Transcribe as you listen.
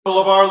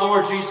our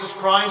Lord Jesus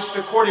Christ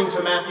according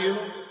to Matthew.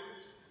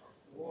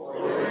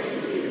 Glory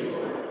to you,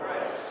 Lord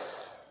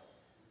Christ.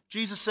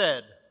 Jesus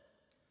said,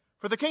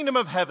 "For the kingdom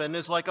of heaven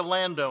is like a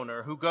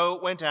landowner who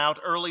went out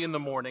early in the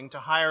morning to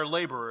hire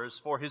laborers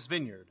for his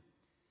vineyard.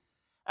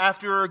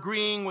 After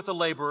agreeing with the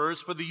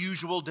laborers for the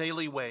usual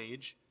daily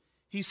wage,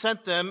 he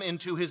sent them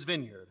into his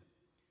vineyard.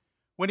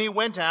 When he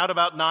went out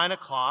about 9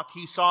 o'clock,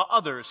 he saw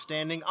others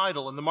standing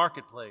idle in the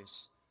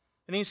marketplace.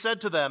 And he said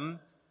to them,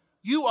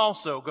 'You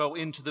also go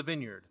into the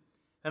vineyard,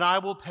 and I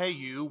will pay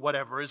you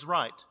whatever is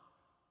right.'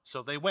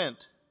 So they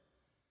went.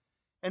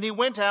 And he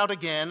went out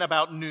again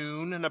about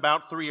noon, and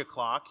about 3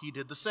 o'clock he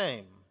did the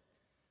same.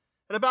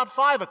 And about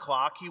 5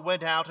 o'clock he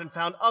went out and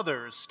found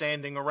others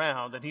standing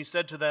around, and he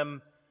said to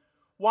them,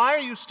 'Why are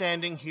you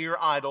standing here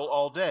idle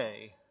all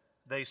day?'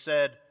 They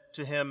said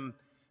to him,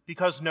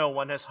 'Because no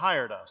one has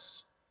hired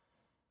us.'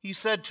 He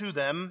said to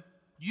them,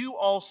 'You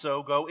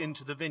also go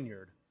into the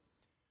vineyard.'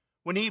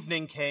 When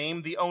evening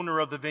came, the owner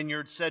of the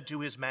vineyard said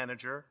to his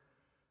manager,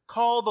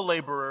 'Call the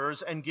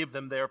laborers and give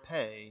them their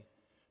pay,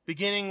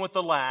 beginning with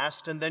the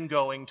last and then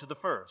going to the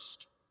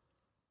first.'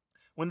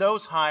 When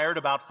those hired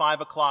about 5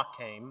 o'clock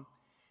came,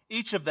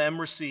 each of them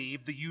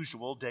received the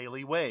usual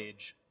daily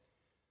wage.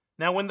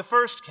 Now when the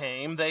first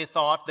came, they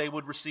thought they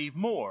would receive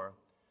more,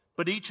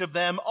 but each of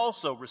them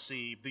also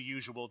received the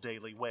usual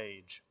daily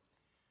wage.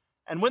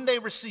 And when they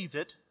received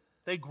it,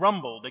 they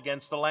grumbled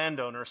against the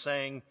landowner,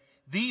 saying,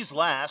 'These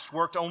last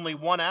worked only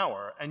 1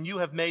 hour, and you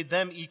have made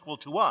them equal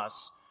to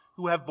us,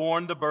 who have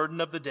borne the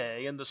burden of the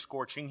day and the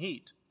scorching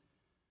heat.'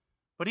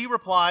 But he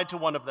replied to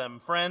one of them,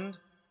 'Friend,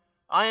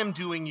 I am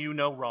doing you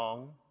no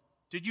wrong.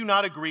 Did you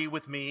not agree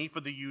with me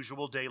for the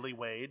usual daily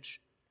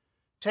wage?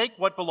 Take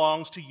what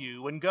belongs to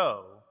you and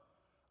go.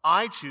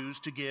 I choose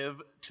to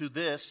give to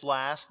this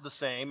last the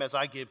same as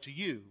I give to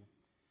you.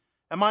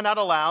 Am I not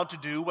allowed to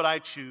do what I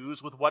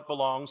choose with what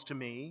belongs to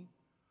me?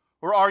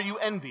 Or are you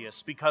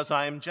envious because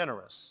I am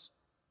generous?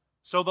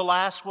 So the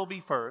last will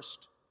be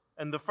first,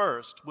 and the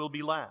first will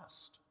be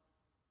last.'"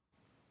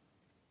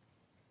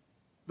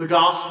 The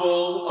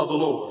Gospel of the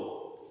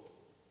Lord.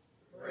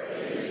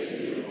 Praise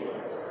to you,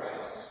 Lord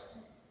Christ.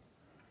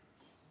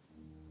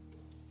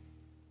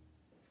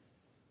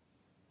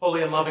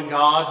 Holy and loving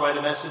God, write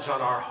a message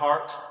on our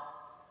heart.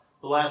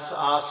 Bless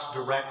us,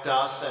 direct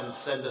us, and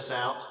send us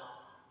out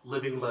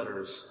living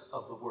letters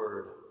of the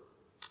word.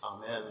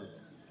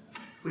 Amen.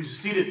 Please be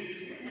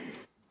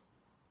seated.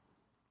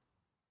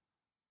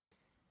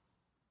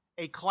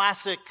 A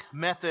classic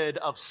method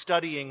of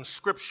studying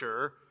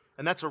Scripture,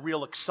 and that's a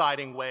real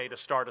exciting way to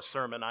start a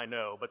sermon, I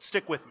know, but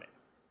stick with me.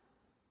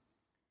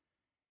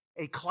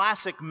 A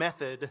classic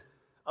method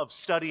of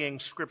studying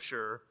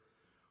Scripture,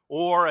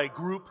 or a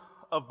group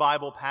of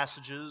Bible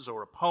passages,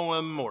 or a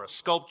poem, or a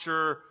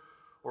sculpture,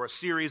 or a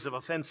series of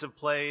offensive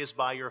plays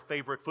by your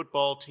favorite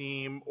football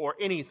team, or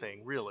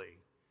anything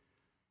really,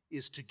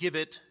 is to give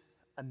it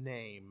a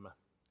name.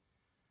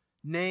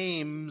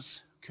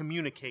 Names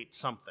communicate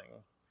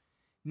something.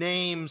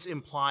 Names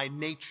imply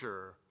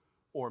nature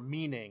or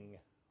meaning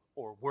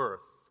or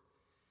worth.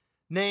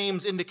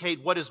 Names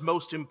indicate what is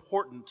most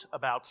important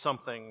about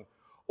something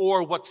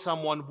or what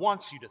someone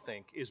wants you to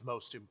think is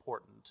most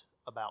important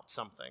about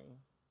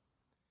something.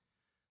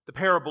 The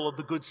parable of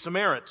the Good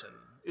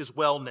Samaritan is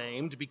well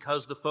named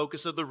because the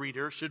focus of the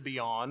reader should be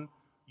on,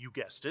 you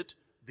guessed it,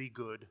 the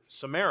Good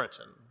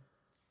Samaritan.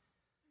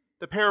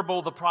 The parable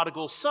of the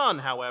prodigal son,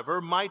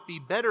 however, might be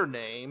better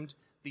named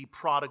the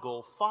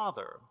prodigal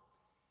father,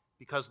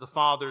 because the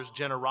father's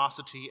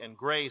generosity and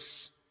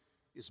grace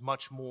is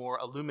much more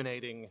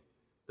illuminating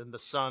than the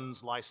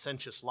son's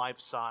licentious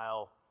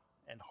lifestyle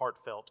and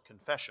heartfelt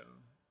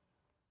confession.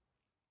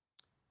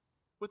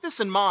 With this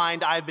in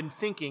mind, I've been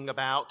thinking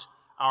about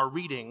our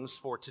readings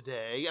for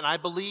today, and I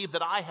believe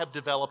that I have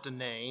developed a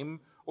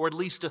name, or at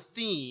least a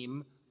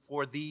theme,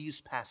 for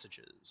these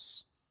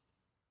passages.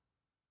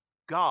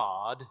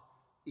 God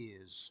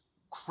is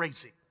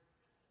crazy.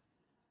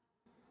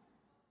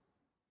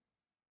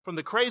 From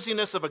the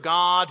craziness of a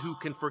God who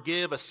can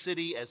forgive a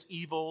city as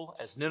evil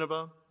as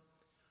Nineveh,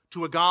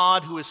 to a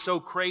God who is so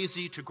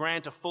crazy to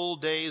grant a full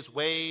day's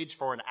wage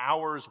for an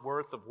hour's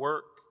worth of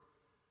work,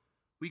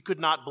 we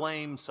could not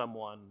blame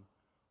someone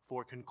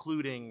for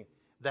concluding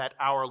that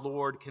our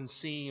Lord can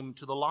seem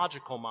to the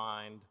logical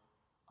mind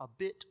a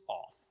bit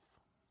off.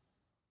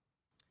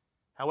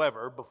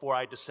 However, before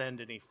I descend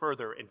any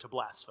further into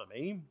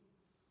blasphemy,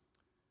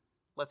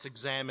 let's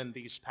examine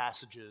these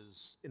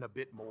passages in a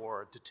bit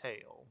more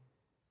detail.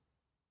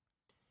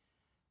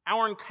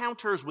 Our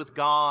encounters with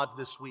God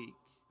this week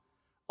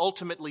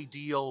ultimately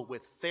deal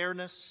with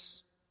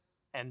fairness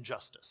and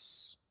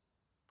justice.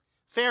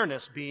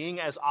 Fairness being,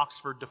 as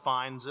Oxford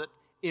defines it,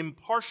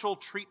 impartial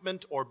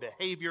treatment or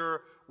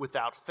behavior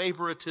without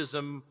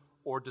favoritism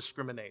or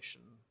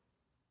discrimination.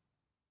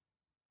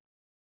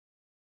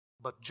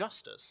 But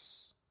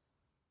justice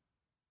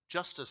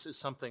is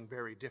something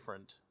very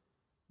different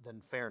than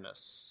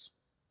fairness.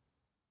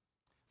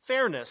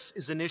 Fairness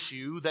is an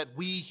issue that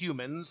we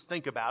humans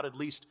think about, at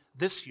least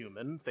this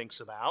human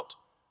thinks about,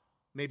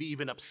 maybe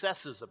even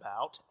obsesses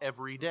about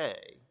every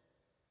day.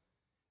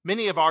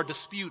 Many of our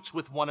disputes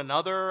with one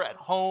another at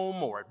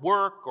home or at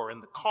work or in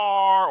the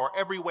car or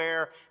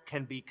everywhere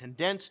can be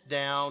condensed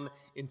down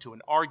into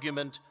an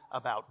argument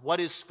about what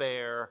is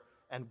fair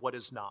and what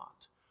is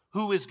not,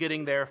 who is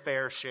getting their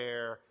fair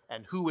share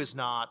and who is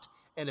not,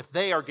 and if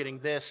they are getting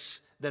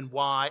this, then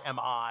why am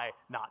I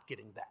not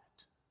getting that?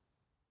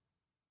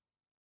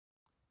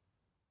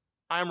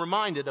 I am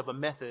reminded of a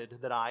method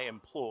that I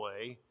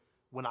employ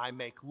when I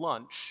make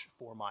lunch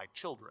for my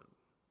children.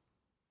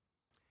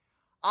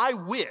 I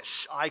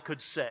wish I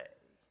could say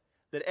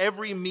that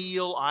every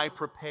meal I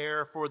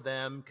prepare for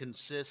them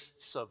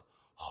consists of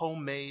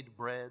homemade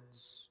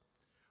breads,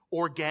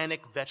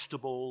 organic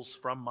vegetables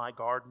from my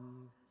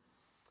garden,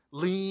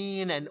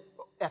 lean and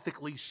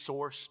ethically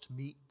sourced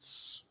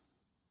meats.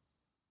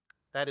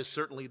 That is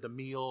certainly the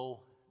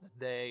meal that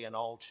they and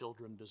all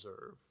children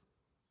deserve.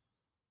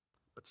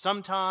 But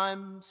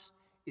sometimes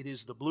it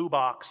is the blue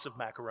box of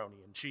macaroni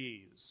and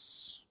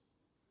cheese.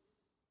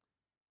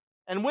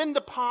 And when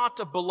the pot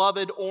of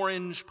beloved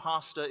orange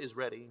pasta is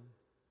ready,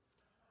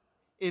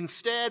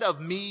 instead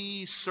of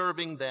me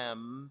serving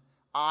them,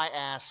 I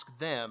ask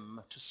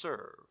them to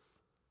serve.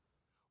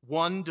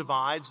 One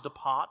divides the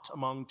pot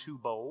among two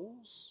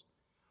bowls,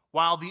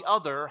 while the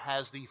other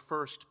has the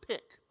first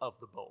pick of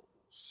the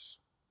bowls.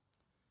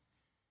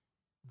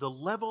 The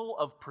level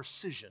of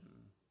precision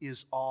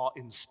is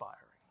awe-inspiring.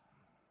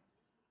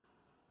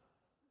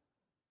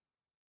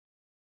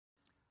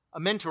 A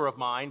mentor of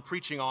mine,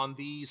 preaching on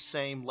these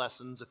same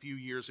lessons a few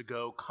years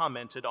ago,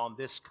 commented on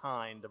this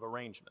kind of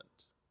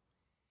arrangement.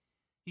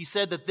 He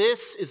said that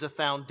this is a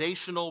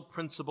foundational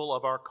principle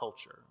of our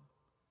culture,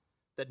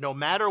 that no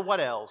matter what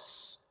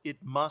else, it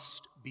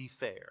must be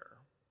fair.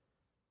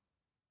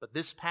 But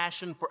this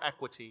passion for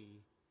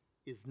equity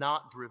is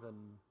not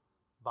driven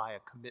by a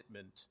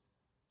commitment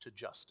to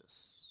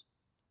justice.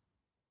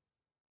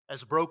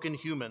 As broken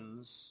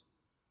humans,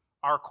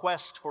 our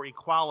quest for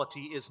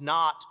equality is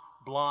not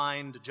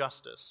blind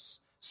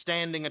justice,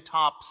 standing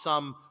atop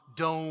some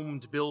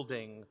domed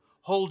building,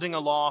 holding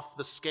aloft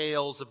the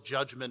scales of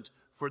judgment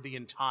for the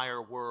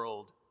entire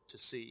world to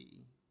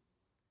see.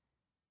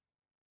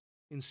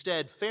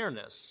 Instead,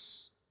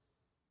 fairness,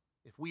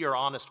 if we are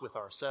honest with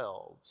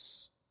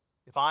ourselves,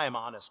 if I am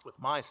honest with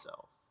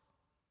myself,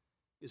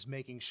 is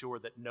making sure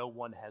that no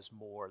one has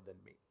more than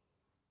me.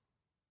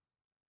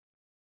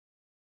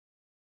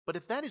 But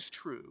if that is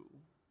true,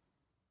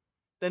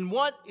 then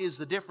what is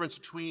the difference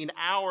between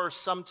our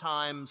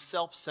sometimes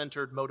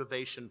self-centered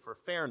motivation for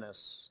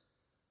fairness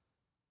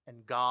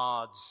and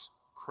God's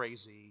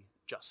crazy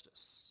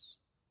justice?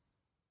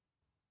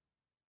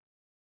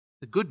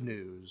 The good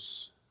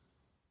news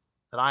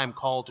that I am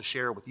called to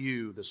share with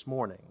you this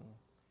morning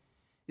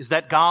is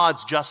that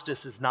God's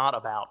justice is not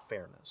about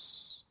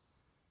fairness,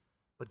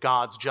 but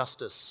God's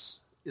justice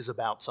is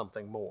about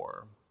something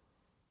more.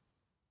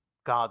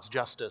 God's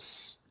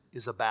justice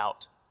is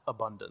about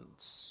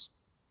abundance.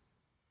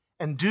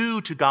 And due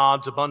to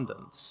God's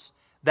abundance,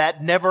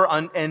 that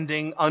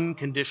never-ending,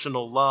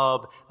 unconditional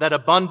love, that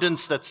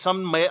abundance that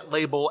some might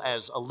label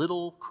as a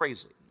little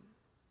crazy,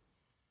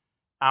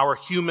 our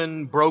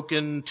human,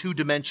 broken,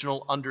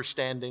 two-dimensional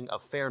understanding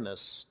of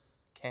fairness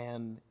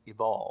can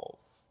evolve.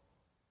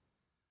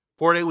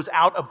 For it was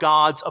out of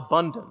God's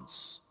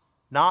abundance,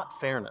 not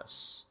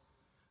fairness,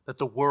 that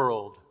the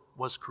world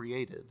was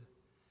created.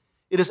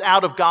 It is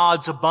out of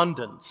God's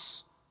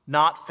abundance,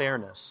 not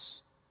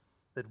fairness,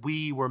 that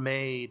we were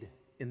made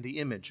in the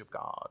image of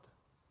God.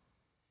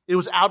 It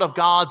was out of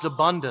God's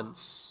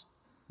abundance,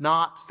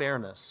 not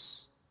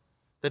fairness,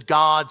 that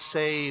God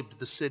saved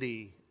the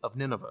city of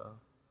Nineveh.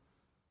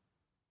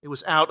 It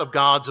was out of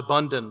God's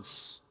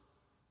abundance,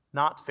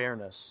 not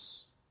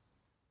fairness,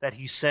 that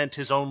he sent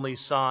his only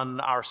Son,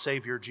 our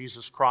Savior,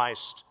 Jesus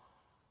Christ,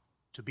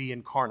 to be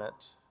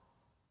incarnate,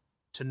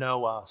 to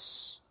know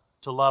us,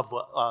 to love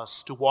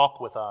us, to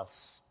walk with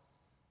us,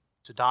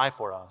 to die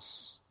for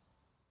us,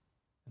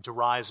 and to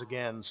rise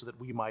again so that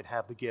we might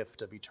have the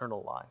gift of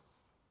eternal life.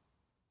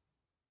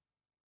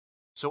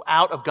 So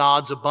out of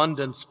God's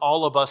abundance,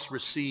 all of us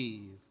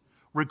receive,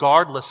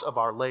 regardless of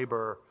our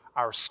labor,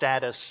 our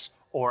status,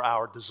 or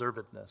our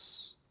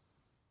deservedness.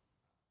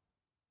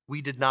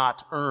 We did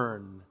not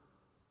earn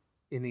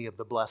any of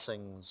the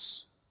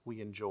blessings we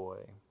enjoy,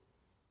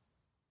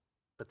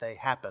 but they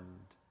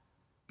happened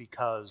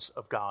because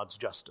of God's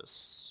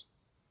justice.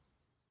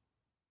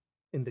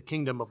 In the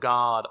kingdom of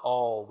God,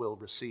 all will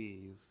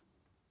receive,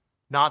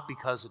 not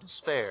because it is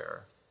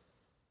fair,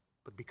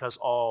 but because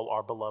all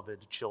are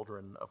beloved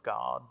children of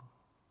God.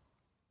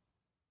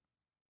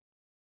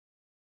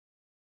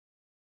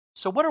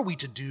 So what are we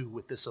to do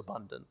with this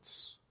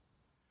abundance?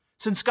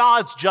 Since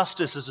God's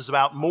justice is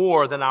about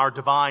more than our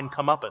divine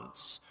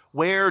comeuppance,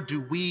 where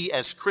do we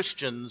as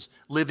Christians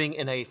living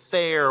in a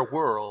fair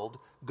world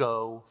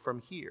go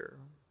from here?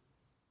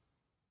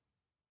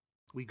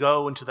 We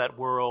go into that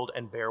world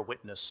and bear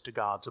witness to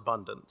God's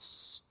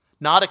abundance,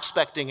 not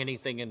expecting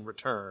anything in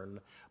return,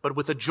 but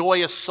with a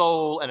joyous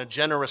soul and a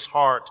generous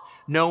heart,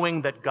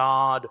 knowing that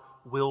God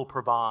will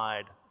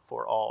provide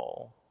for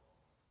all.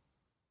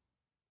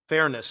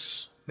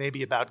 Fairness may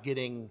be about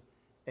getting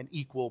an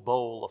equal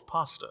bowl of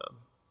pasta,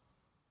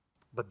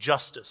 but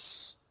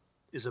justice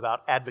is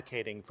about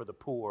advocating for the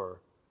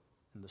poor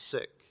and the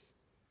sick.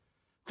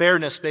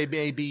 Fairness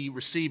may be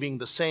receiving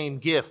the same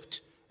gift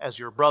as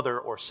your brother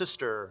or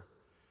sister,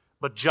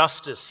 but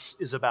justice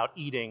is about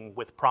eating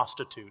with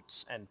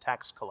prostitutes and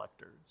tax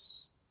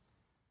collectors.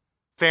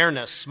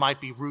 Fairness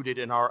might be rooted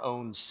in our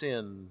own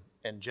sin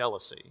and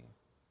jealousy,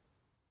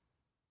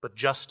 but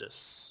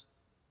justice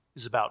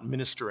is about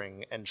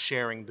ministering and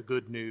sharing the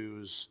good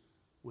news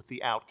with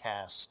the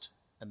outcast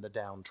and the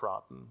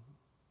downtrodden.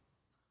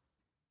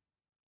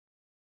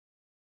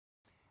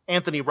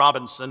 Anthony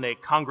Robinson, a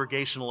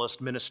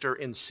Congregationalist minister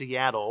in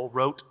Seattle,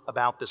 wrote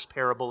about this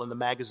parable in the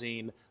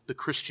magazine The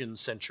Christian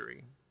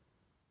Century.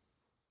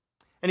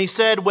 And he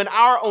said, when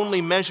our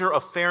only measure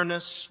of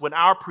fairness, when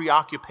our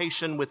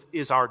preoccupation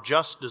is our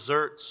just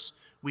deserts,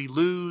 we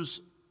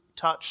lose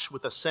touch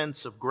with a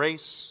sense of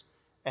grace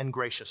and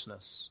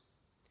graciousness.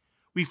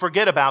 We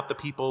forget about the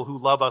people who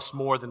love us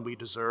more than we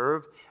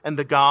deserve and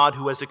the God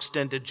who has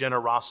extended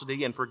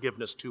generosity and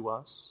forgiveness to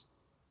us.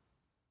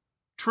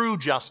 True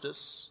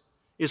justice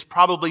is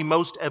probably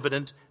most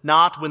evident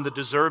not when the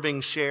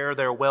deserving share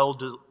their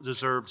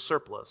well-deserved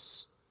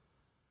surplus,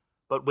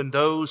 but when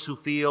those who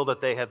feel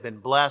that they have been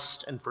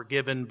blessed and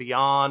forgiven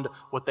beyond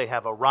what they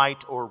have a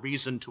right or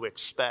reason to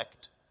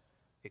expect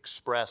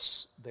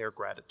express their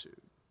gratitude.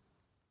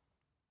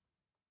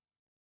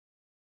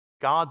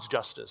 God's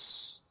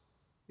justice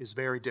is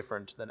very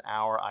different than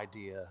our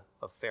idea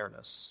of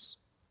fairness.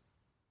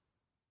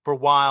 For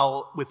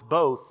while with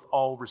both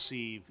all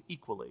receive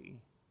equally,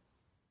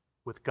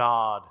 with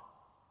God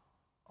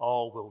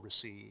all will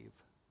receive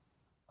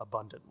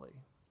abundantly.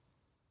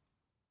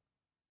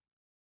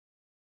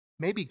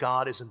 Maybe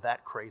God isn't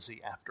that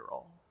crazy after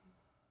all.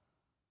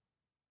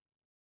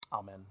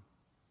 Amen.